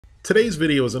Today's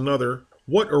video is another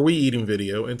What Are We Eating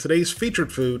video, and today's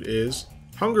featured food is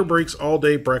Hunger Breaks All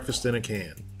Day Breakfast in a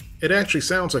Can. It actually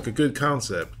sounds like a good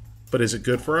concept, but is it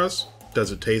good for us? Does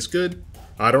it taste good?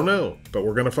 I don't know, but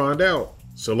we're going to find out.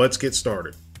 So let's get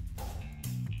started.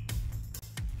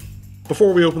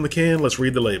 Before we open the can, let's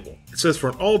read the label. It says for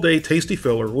an all-day tasty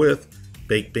filler with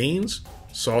baked beans,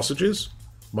 sausages,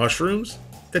 mushrooms.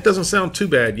 That doesn't sound too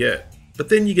bad yet, but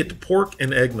then you get to pork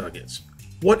and egg nuggets.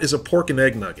 What is a pork and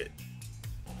egg nugget?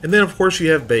 And then of course you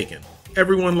have bacon.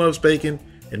 Everyone loves bacon,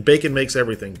 and bacon makes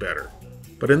everything better.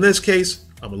 But in this case,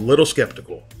 I'm a little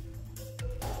skeptical.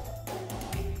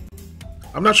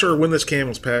 I'm not sure when this can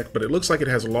was packed, but it looks like it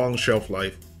has a long shelf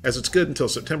life, as it's good until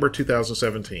September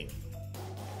 2017.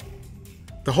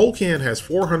 The whole can has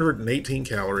 418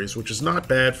 calories, which is not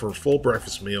bad for a full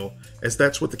breakfast meal, as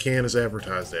that's what the can is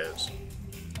advertised as.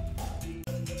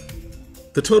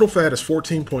 The total fat is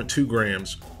 14.2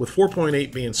 grams, with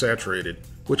 4.8 being saturated,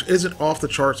 which isn't off the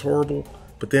charts horrible,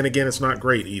 but then again it's not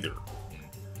great either.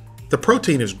 The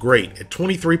protein is great at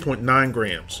 23.9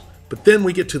 grams, but then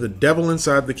we get to the devil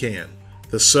inside the can,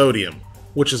 the sodium,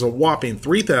 which is a whopping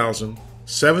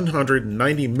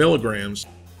 3,790 milligrams,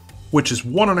 which is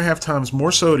 1.5 times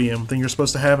more sodium than you're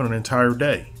supposed to have in an entire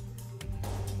day.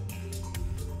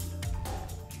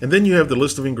 And then you have the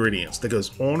list of ingredients that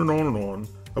goes on and on and on,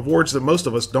 of words that most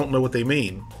of us don't know what they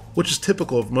mean, which is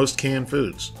typical of most canned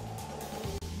foods.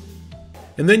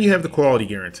 And then you have the quality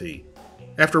guarantee.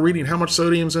 After reading how much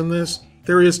sodium's in this,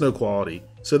 there is no quality,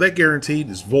 so that guarantee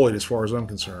is void as far as I'm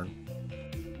concerned.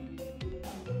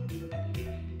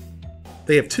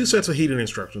 They have two sets of heating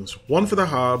instructions, one for the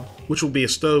hob, which will be a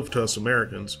stove to us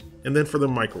Americans, and then for the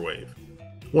microwave.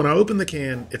 When I open the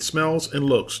can, it smells and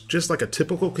looks just like a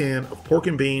typical can of pork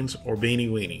and beans or beanie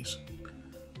weenies.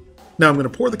 Now I'm going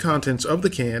to pour the contents of the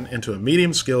can into a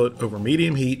medium skillet over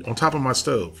medium heat on top of my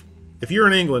stove. If you're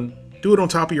in England, do it on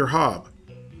top of your hob.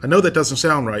 I know that doesn't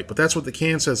sound right, but that's what the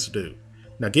can says to do.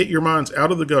 Now get your minds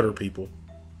out of the gutter, people.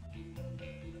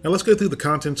 Now let's go through the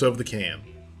contents of the can.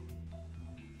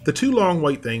 The two long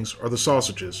white things are the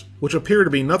sausages, which appear to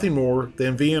be nothing more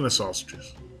than Vienna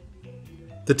sausages.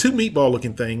 The two meatball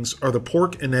looking things are the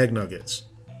pork and egg nuggets.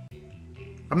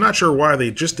 I'm not sure why they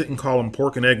just didn't call them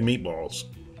pork and egg meatballs.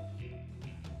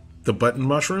 The button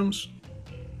mushrooms.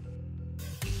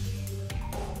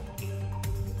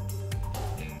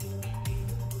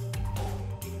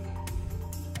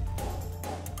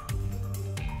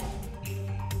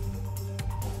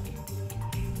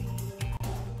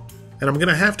 And I'm going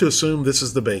to have to assume this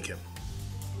is the bacon.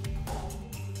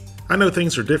 I know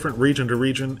things are different region to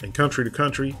region and country to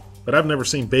country, but I've never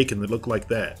seen bacon that looked like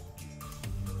that.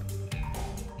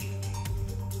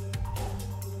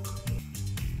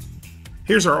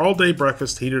 Here's our all-day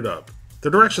breakfast heated up. The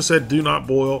directions said do not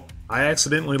boil. I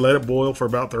accidentally let it boil for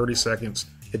about 30 seconds.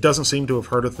 It doesn't seem to have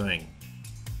hurt a thing.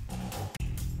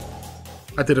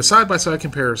 I did a side-by-side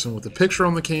comparison with the picture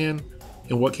on the can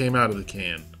and what came out of the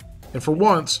can. And for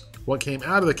once, what came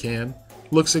out of the can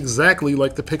looks exactly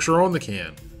like the picture on the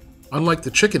can, unlike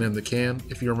the chicken in the can,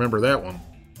 if you remember that one.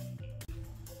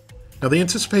 Now the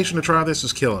anticipation to try this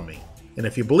is killing me, and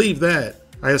if you believe that,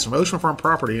 I have some oceanfront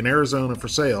property in Arizona for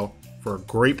sale for a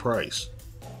great price.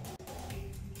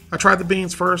 I tried the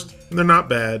beans first, and they're not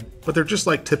bad, but they're just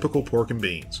like typical pork and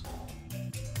beans.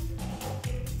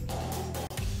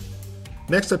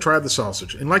 Next I tried the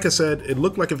sausage, and like I said, it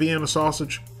looked like a Vienna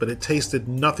sausage, but it tasted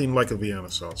nothing like a Vienna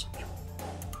sausage.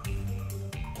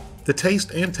 The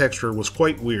taste and texture was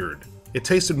quite weird. It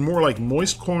tasted more like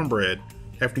moist cornbread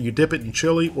after you dip it in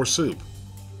chili or soup.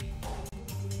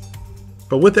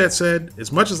 But with that said,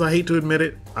 as much as I hate to admit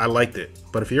it, I liked it.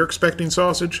 But if you're expecting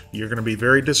sausage, you're going to be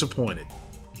very disappointed.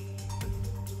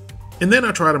 And then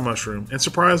I tried a mushroom, and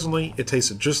surprisingly, it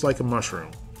tasted just like a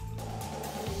mushroom.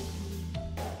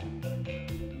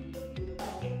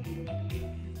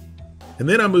 And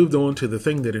then I moved on to the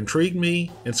thing that intrigued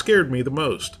me and scared me the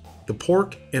most, the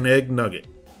pork and egg nugget.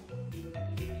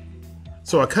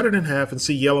 So I cut it in half and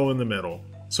see yellow in the middle,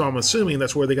 so I'm assuming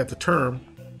that's where they got the term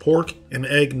pork and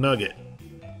egg nugget.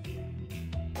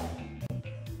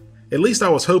 At least I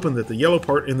was hoping that the yellow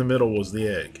part in the middle was the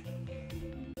egg.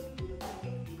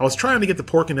 I was trying to get the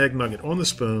pork and egg nugget on the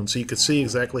spoon so you could see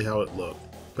exactly how it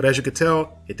looked, but as you could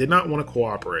tell, it did not want to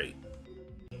cooperate.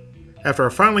 After I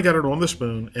finally got it on the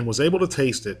spoon and was able to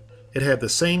taste it, it had the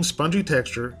same spongy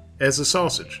texture as the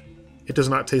sausage. It does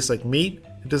not taste like meat,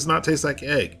 it does not taste like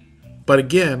egg. But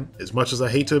again, as much as I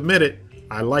hate to admit it,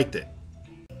 I liked it.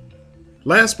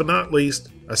 Last but not least,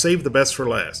 I saved the best for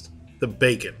last, the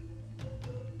bacon.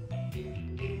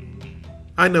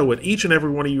 I know what each and every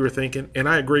one of you are thinking, and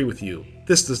I agree with you.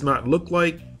 This does not look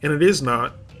like, and it is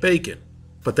not bacon,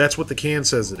 but that's what the can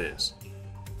says it is.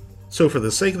 So for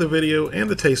the sake of the video and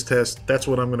the taste test, that's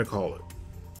what I'm going to call it.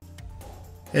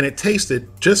 And it tasted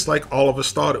just like all of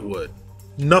us thought it would.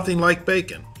 Nothing like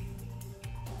bacon.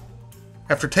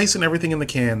 After tasting everything in the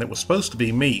can that was supposed to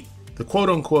be meat, the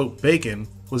quote-unquote bacon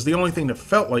was the only thing that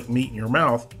felt like meat in your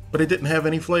mouth, but it didn't have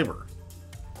any flavor.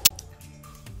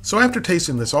 So after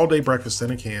tasting this all-day breakfast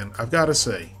in a can, I've got to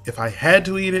say, if I had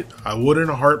to eat it, I would in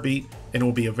a heartbeat, and it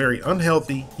would be a very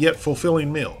unhealthy yet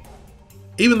fulfilling meal.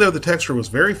 Even though the texture was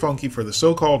very funky for the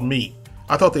so-called meat,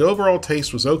 I thought the overall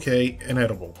taste was okay and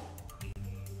edible.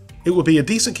 It would be a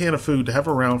decent can of food to have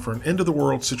around for an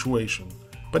end-of-the-world situation,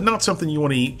 but not something you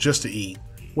want to eat just to eat,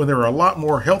 when there are a lot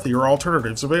more healthier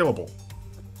alternatives available.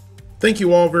 Thank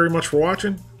you all very much for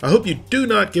watching. I hope you do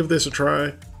not give this a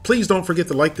try. Please don't forget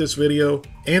to like this video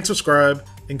and subscribe,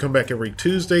 and come back every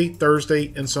Tuesday,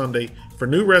 Thursday, and Sunday for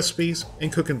new recipes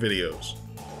and cooking videos.